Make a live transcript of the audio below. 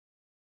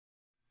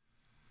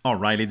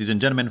Alright, ladies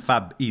and gentlemen,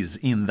 Fab is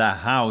in the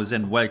house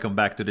and welcome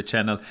back to the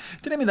channel.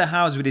 Today I'm in the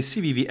house with a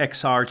Civivi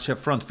Exarch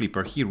front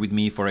flipper here with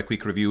me for a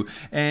quick review.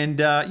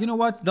 And you know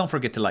what? Don't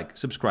forget to like,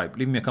 subscribe,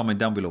 leave me a comment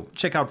down below.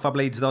 Check out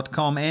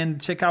Fablades.com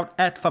and check out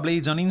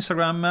 @Fablades on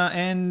Instagram.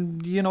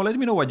 And you know, let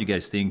me know what you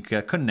guys think.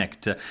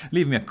 Connect,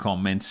 leave me a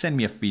comment, send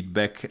me a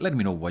feedback. Let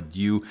me know what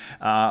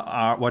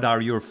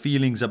are your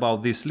feelings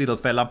about this little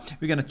fella.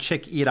 We're gonna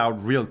check it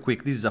out real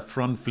quick. This is a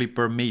front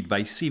flipper made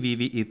by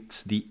Civivi.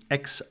 It's the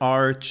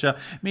Exarch.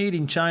 Made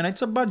in China.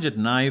 It's a budget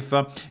knife.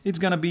 It's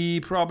gonna be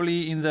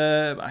probably in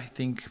the, I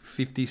think,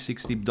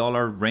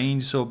 $50–60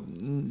 range, so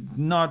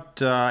not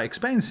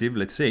expensive,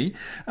 let's say.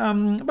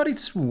 But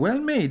it's well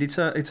made. It's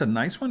a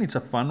nice one. It's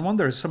a fun one.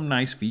 There's some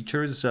nice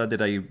features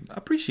that I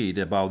appreciate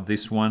about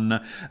this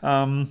one.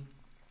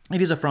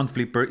 It is a front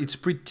flipper. It's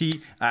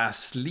pretty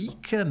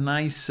sleek,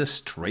 nice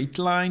straight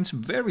lines,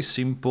 very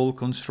simple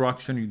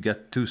construction. You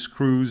get 2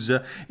 screws.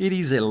 It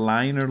is a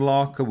liner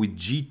lock with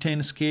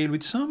G10 scale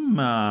with some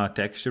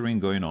texturing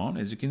going on,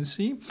 as you can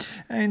see.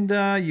 And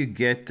you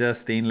get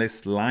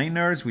stainless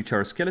liners, which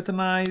are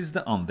skeletonized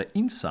on the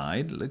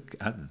inside. Look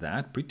at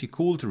that, pretty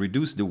cool to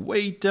reduce the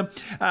weight.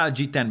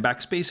 G10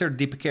 backspacer,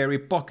 deep carry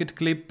pocket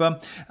clip.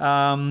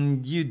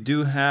 You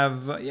do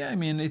have, yeah, I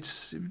mean,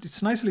 it's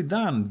nicely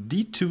done.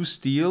 D2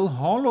 steel.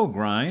 Hollow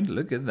grind,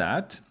 look at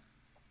that.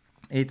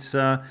 It's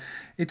a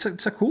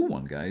cool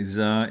one, guys.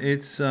 Yeah,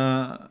 it's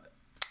a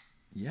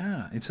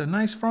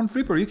nice front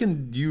flipper. You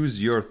can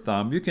use your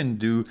thumb. You can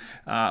do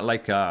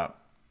like a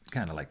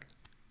kind of like,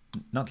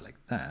 not like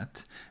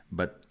that,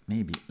 but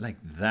maybe like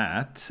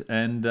that.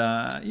 And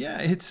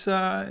yeah, it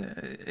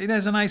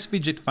has a nice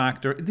fidget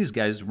factor. This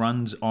guy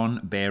runs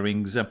on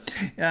bearings.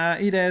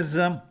 It has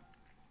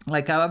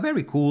like a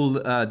very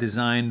cool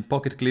design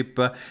pocket clip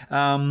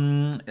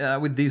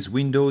with these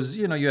windows.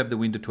 You know, you have the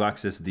window to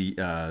access the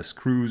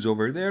screws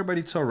over there, but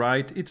it's all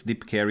right. It's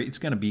deep carry. It's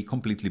going to be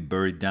completely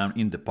buried down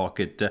in the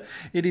pocket.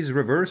 It is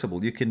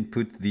reversible. You can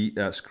put the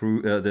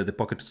the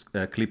pocket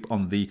clip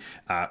on the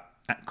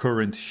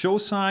current show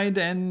side,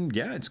 and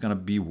yeah, it's gonna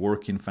be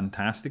working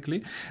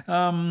fantastically.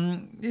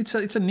 It's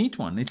a neat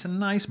one. It's a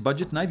nice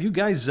budget knife. You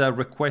guys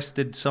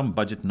requested some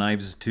budget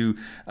knives to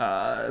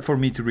for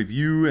me to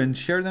review and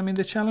share them in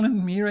the channel,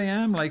 and here I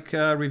am, like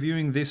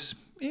reviewing this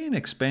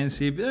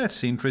inexpensive.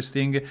 That's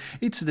interesting.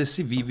 It's the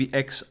Civivi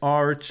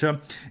Exarch.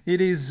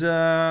 It is.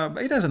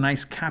 It has a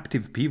nice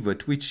captive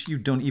pivot, which you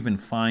don't even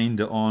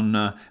find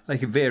on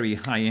like very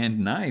high-end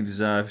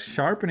knives.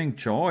 Sharpening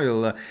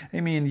choil. I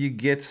mean, you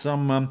get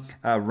some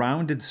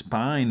rounded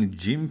spine,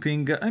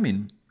 jimping. I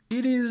mean,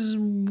 it is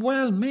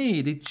well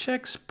made. It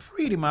checks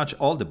pretty much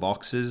all the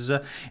boxes,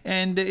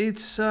 and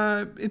it's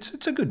a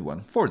good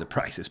one for the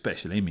price,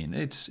 especially. I mean,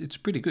 it's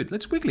pretty good.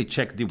 Let's quickly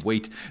check the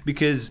weight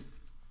because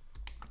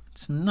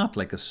it's not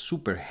like a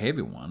super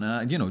heavy one.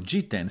 You know,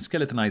 G10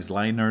 skeletonized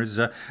liners,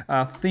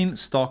 thin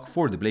stock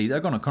for the blade are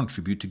going to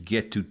contribute to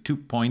get to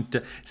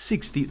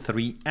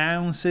 2.63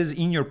 ounces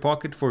in your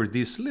pocket for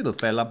this little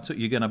fella. So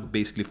you're going to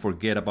basically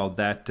forget about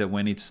that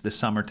when it's the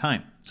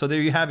summertime. So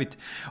there you have it.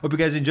 Hope you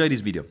guys enjoyed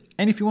this video.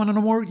 And if you want to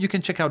know more, you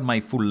can check out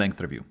my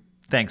full-length review.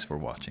 Thanks for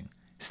watching.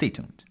 Stay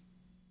tuned.